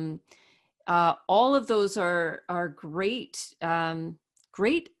 All of those are great.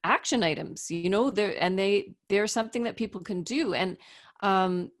 Great action items, they're something that people can do. And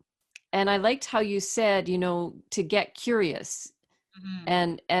I liked how you said, to get curious.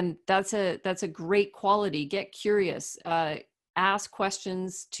 Mm-hmm. And that's a great quality. Get curious, ask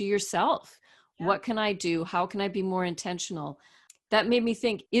questions to yourself. Yeah. What can I do? How can I be more intentional? That made me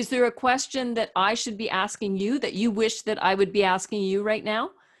think, is there a question that I should be asking you that you wish that I would be asking you right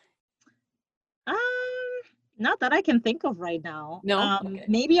now? Um, Not that I can think of right now. No? Okay.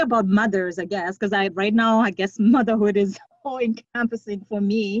 Maybe about mothers, I guess, because right now, I guess motherhood is all encompassing for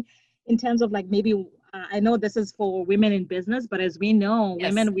me in terms of like maybe I know this is for women in business, but as we know,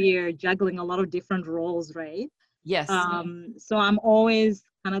 Yes. women, we are juggling a lot of different roles, right? Yes. So I'm always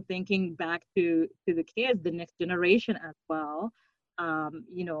kind of thinking back to the kids, the next generation as well.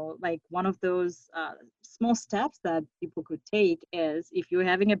 Like one of those small steps that people could take is, if you're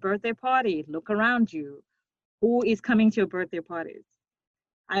having a birthday party, look around you. Who is coming to your birthday parties?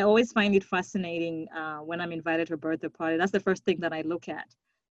 I always find it fascinating when I'm invited to a birthday party. That's the first thing that I look at.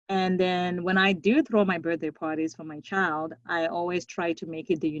 And then when I do throw my birthday parties for my child, I always try to make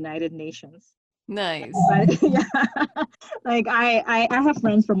it the United Nations. Nice. But yeah, like I have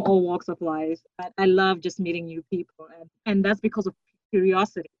friends from all walks of life. I love just meeting new people, and that's because of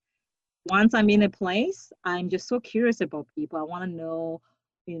curiosity. Once I'm in a place, I'm just so curious about people. I want to know,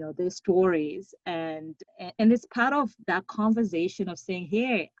 their stories, and it's part of that conversation of saying,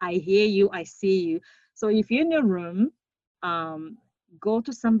 "Here, I hear you, I see you." So if you're in a room, um, go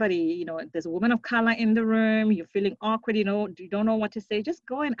to somebody. There's a woman of color in the room. You're feeling awkward. You don't know what to say. Just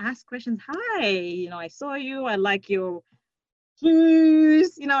go and ask questions. Hi, I saw you. I like your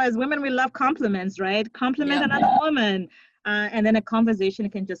shoes. As women, we love compliments, right? Compliment Yeah. another woman. And then a conversation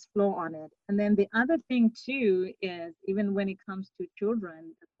can just flow on it. And then the other thing too is, even when it comes to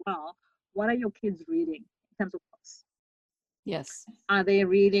children as well, what are your kids reading in terms of books? Yes. Are they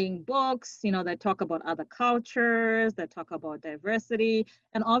reading books, that talk about other cultures, that talk about diversity?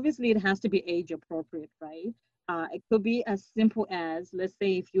 And obviously, it has to be age appropriate, right? It could be as simple as, let's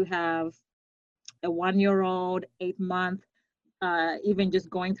say, if you have a 1-year-old, 8 month, even just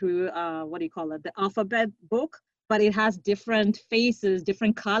going through what do you call it, the alphabet book, but it has different faces,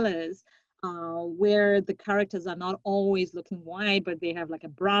 different colors, where the characters are not always looking white, but they have like a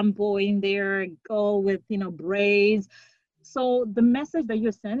brown boy in there, girl with braids. So the message that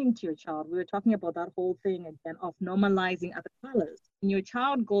you're sending to your child, we were talking about that whole thing again of normalizing other colors. When your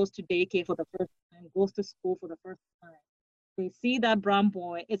child goes to daycare for the first time, goes to school for the first time, they see that brown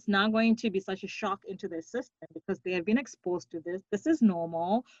boy, it's not going to be such a shock into their system because they have been exposed to this. This is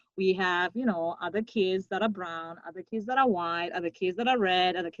normal. We have, other kids that are brown, other kids that are white, other kids that are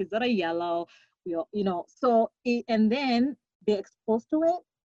red, other kids that are yellow. And then they're exposed to it.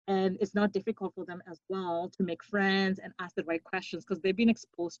 And it's not difficult for them as well to make friends and ask the right questions because they've been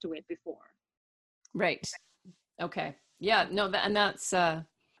exposed to it before. Right. Okay. Yeah. No, and that's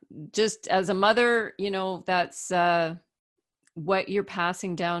just as a mother, that's what you're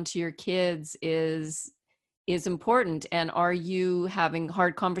passing down to your kids is important. And are you having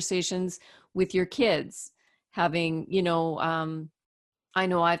hard conversations with your kids? Having, I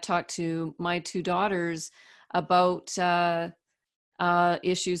know I've talked to my two daughters about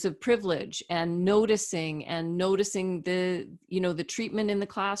issues of privilege and noticing the, the treatment in the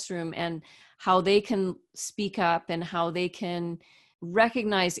classroom and how they can speak up and how they can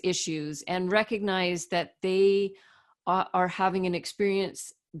recognize issues and recognize that they are having an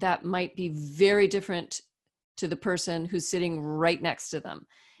experience that might be very different to the person who's sitting right next to them,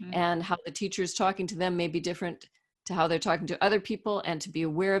 and how the teacher is talking to them may be different to how they're talking to other people, and to be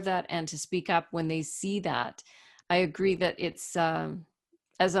aware of that and to speak up when they see that. I agree that it's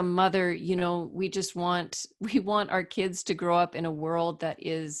as a mother, we want our kids to grow up in a world that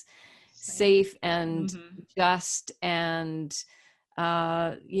is safe and just, and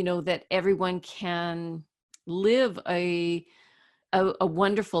that everyone can live a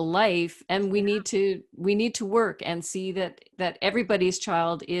wonderful life. And we need to work and see that everybody's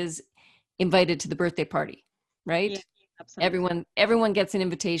child is invited to the birthday party, right? Yeah, absolutely. Everyone gets an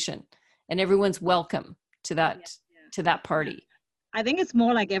invitation and everyone's welcome to that party. I think it's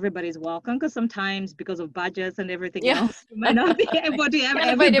more like everybody's welcome because sometimes because of budgets and everything Yeah. else, you might not be able to have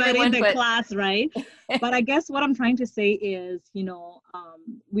Can't invite everybody everyone, in the but class, right? But I guess what I'm trying to say is,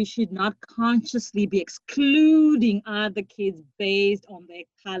 we should not consciously be excluding other kids based on their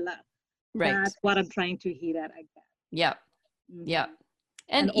color. right. That's what I'm trying to hit at, I guess. Yeah. Yeah. Mhm.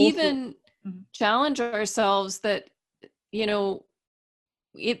 And also, even challenge ourselves that,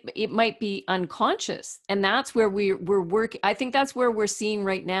 it might be unconscious, and that's where we're working. I think that's where we're seeing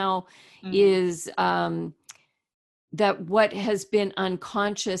right now is that what has been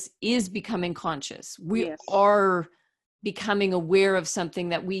unconscious is becoming conscious. We yes. are becoming aware of something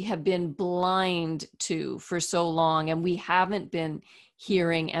that we have been blind to for so long, and we haven't been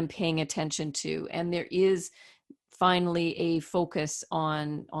hearing and paying attention to. And there is finally a focus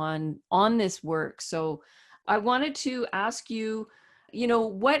on this work. So I wanted to ask you,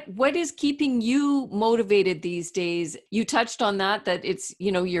 what is keeping you motivated these days? You touched on that it's,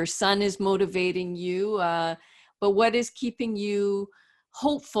 your son is motivating you, but what is keeping you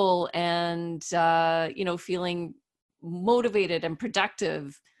hopeful and, feeling motivated and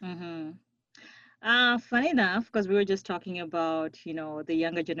productive? Funny enough, because we were just talking about, the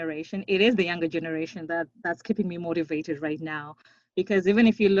younger generation. It is the younger generation that's keeping me motivated right now. Because even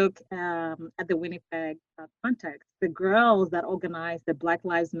if you look at the Winnipeg context, the girls that organize the Black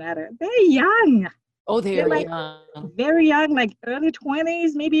Lives Matter, they're young. Oh, they They're are like young. very young, like early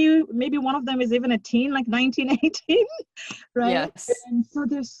 20s. Maybe one of them is even a teen, like 19, 18, right? Yes. And so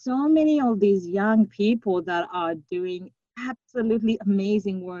there's so many of these young people that are doing absolutely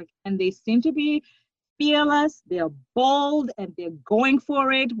amazing work, and they seem to be fearless, they're bold, and they're going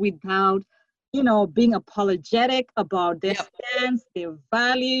for it without, being apologetic about their Yep. stance, their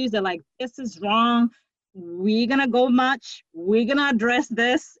values. They're like, this is wrong. We're going to go march. We're going to address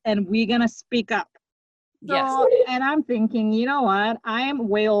this, and we're going to speak up. Yes. So, and I'm thinking, you know what? I am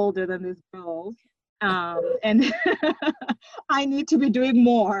way older than these girls. And I need to be doing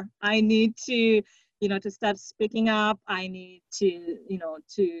more. I need to, to start speaking up. I need to,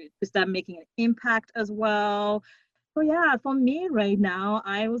 to start making an impact as well. So yeah, for me right now,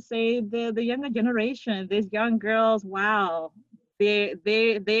 I would say the younger generation, these young girls, wow,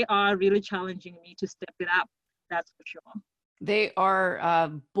 they are really challenging me to step it up. That's for sure. They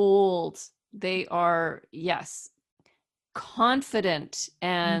are bold. They are, yes, confident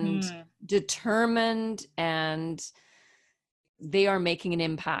and determined, and they are making an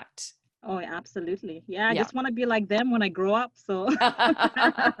impact. Oh, absolutely. Yeah, I Yeah. just want to be like them when I grow up. So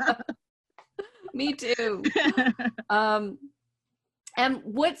Me too. Um, And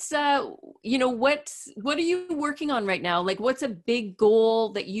what's what are you working on right now? Like, what's a big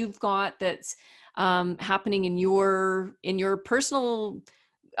goal that you've got that's happening in your personal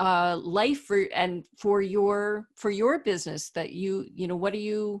life for your business that what are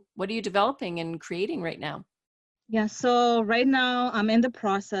you developing and creating right now? Yeah, so right now I'm in the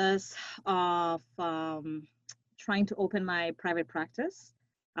process of trying to open my private practice.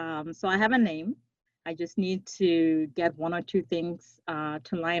 So I have a name. I just need to get one or two things to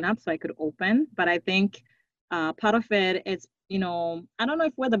line up so I could open. But I think part of it is, I don't know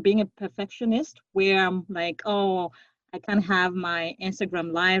if whether being a perfectionist, where I'm like, oh, I can't have my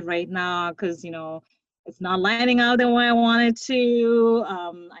Instagram live right now because, it's not lining out the way I want it to.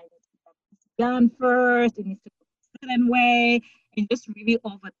 I need to get this done first. It needs to certain way and just really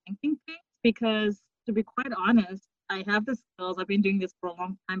overthinking things because to be quite honest, I have the skills. I've been doing this for a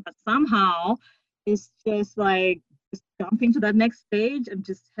long time, but somehow it's just like just jumping to that next stage. I'm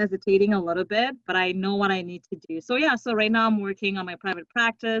just hesitating a little bit, but I know what I need to do. So yeah, so right now I'm working on my private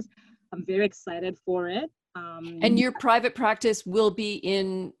practice. I'm very excited for it. And your private practice will be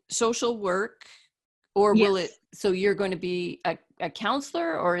in social work, or will it, yes. so you're going to be a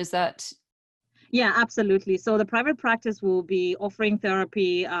counselor, or is that? Yeah, absolutely. So the private practice will be offering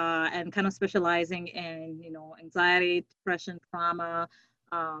therapy and kind of specializing in, anxiety, depression, trauma,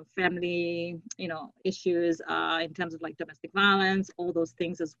 family, issues in terms of like domestic violence, all those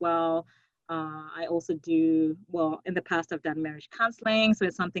things as well. I also do, well, in the past, I've done marriage counseling. So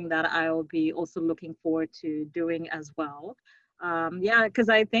it's something that I will be also looking forward to doing as well. Yeah, because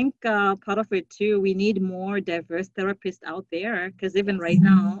I think part of it too, we need more diverse therapists out there. Because even right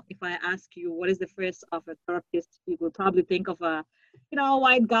now, if I ask you what is the first of a therapist, you will probably think of a,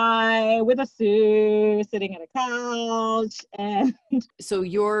 white guy with a suit sitting at a couch. And So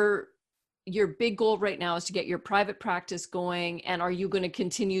your big goal right now is to get your private practice going, and are you going to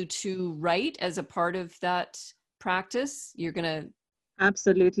continue to write as a part of that practice? You're going to.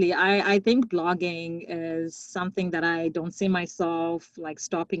 absolutely, I think blogging is something that I don't see myself like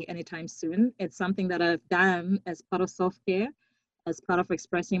stopping anytime soon. It's something that I've done as part of self care, as part of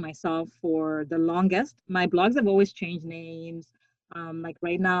expressing myself for the longest. My blogs have always changed names. Like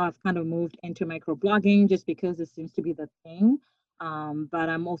right now, I've kind of moved into microblogging just because it seems to be the thing. But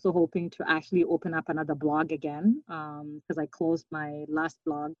I'm also hoping to actually open up another blog again because I closed my last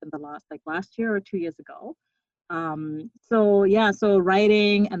blog in the last year or 2 years ago. So yeah, so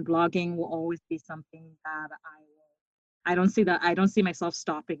writing and blogging will always be something that I don't see myself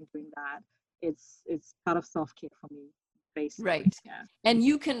stopping doing that. It's part of self care for me, basically. Right. Yeah. And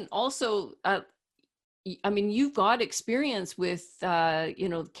you can also, I mean, you've got experience with,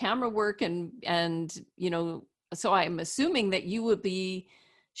 camera work and, so I'm assuming that you would be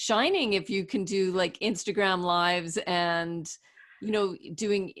shining if you can do like Instagram lives and,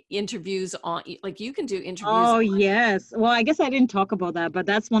 doing interviews like you can do interviews. Oh yes. Well, I guess I didn't talk about that, but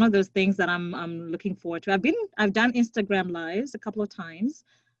that's one of those things that I'm looking forward to. I've done Instagram lives a couple of times.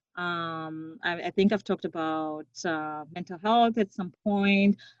 I think I've talked about mental health at some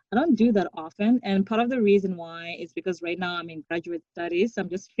point. I don't do that often, and part of the reason why is because right now I'm in graduate studies. So I'm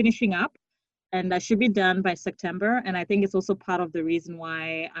just finishing up, and I should be done by September. And I think it's also part of the reason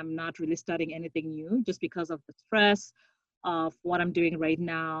why I'm not really studying anything new, just because of the stress of what I'm doing right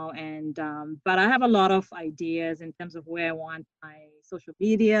now. And but I have a lot of ideas in terms of where I want my social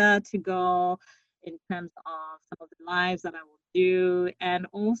media to go, in terms of some of the lives that I will do, and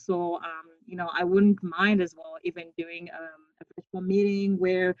also, I wouldn't mind as well even doing a virtual meeting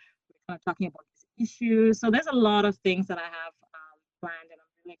where we're kind of talking about these issues. So there's a lot of things that I have planned, and I'm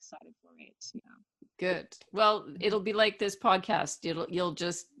really excited for it. Yeah. Good. Well, it'll be like this podcast. You'll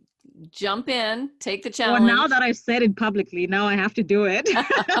just jump in, take the Well, challenge. now that I've said it publicly, now I have to do it.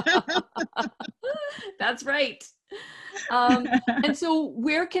 That's right. And so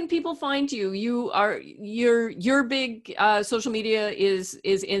where can people find you? Your big social media is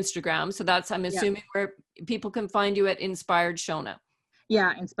Instagram. So that's, I'm Yeah. assuming, where people can find you at Inspired Shona.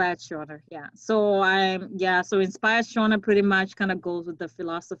 Yeah, inspired Shona. Yeah. So inspired Shona pretty much kind of goes with the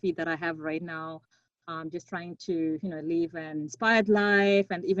philosophy that I have right now. Just trying to, live an inspired life.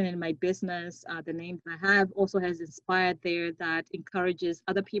 And even in my business, the name that I have also has inspired there, that encourages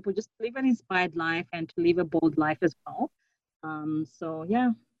other people just to live an inspired life and to live a bold life as well. So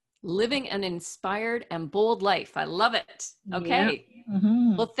yeah. Living an inspired and bold life. I love it. Yeah. Okay.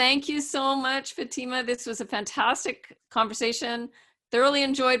 Hmm. Well, thank you so much, Fatima. This was a fantastic conversation. Thoroughly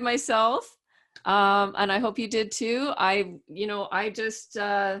enjoyed myself. And I hope you did too. I just,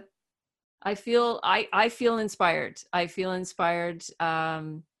 I feel inspired. I feel inspired.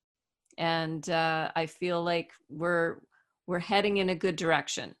 And I feel like we're we're heading in a good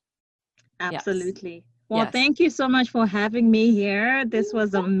direction. Absolutely. Yes. Well, Yes. thank you so much for having me here. This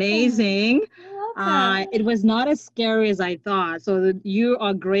was amazing. You're welcome. It was not as scary as I thought. So you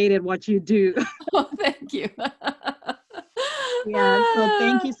are great at what you do. Oh, thank you. Yeah. So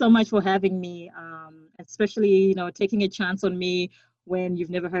thank you so much for having me. Especially, taking a chance on me when you've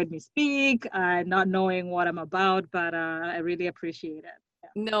never heard me speak, not knowing what I'm about, but I really appreciate it.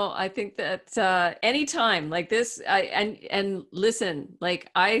 No, I think that anytime like this, and listen, like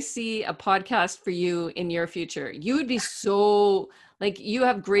I see a podcast for you in your future. You would be so like you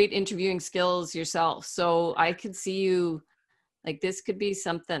have great interviewing skills yourself. So I could see you like this could be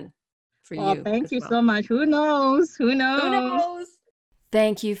something for Well, you thank as you well. so much. Who knows? Who Who knows? knows?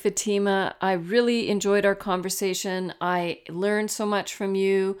 Thank you, Fatima. I really enjoyed our conversation. I learned so much from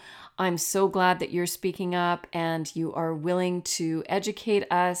you. I'm so glad that you're speaking up and you are willing to educate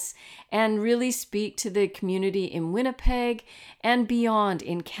us and really speak to the community in Winnipeg and beyond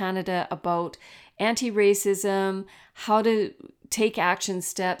in Canada about anti-racism, how to take action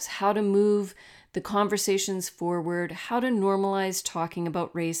steps, how to move the conversations forward, how to normalize talking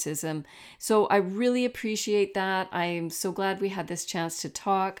about racism. So I really appreciate that. I'm so glad we had this chance to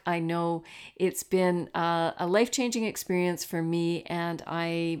talk. I know it's been a life-changing experience for me, and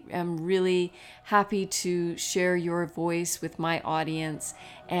I am really happy to share your voice with my audience.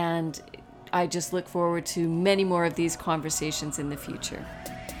 And I just look forward to many more of these conversations in the future.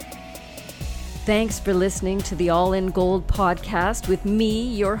 Thanks for listening to the All in Gold podcast with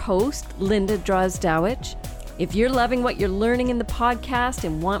me, your host, Linda Drozdowich. If you're loving what you're learning in the podcast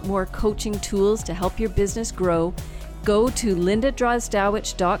and want more coaching tools to help your business grow, go to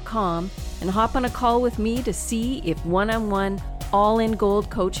lindadrozdowich.com and hop on a call with me to see if one-on-one All in Gold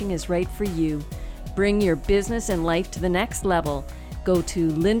coaching is right for you. Bring your business and life to the next level. Go to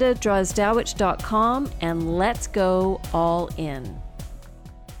lindadrozdowich.com and let's go all in.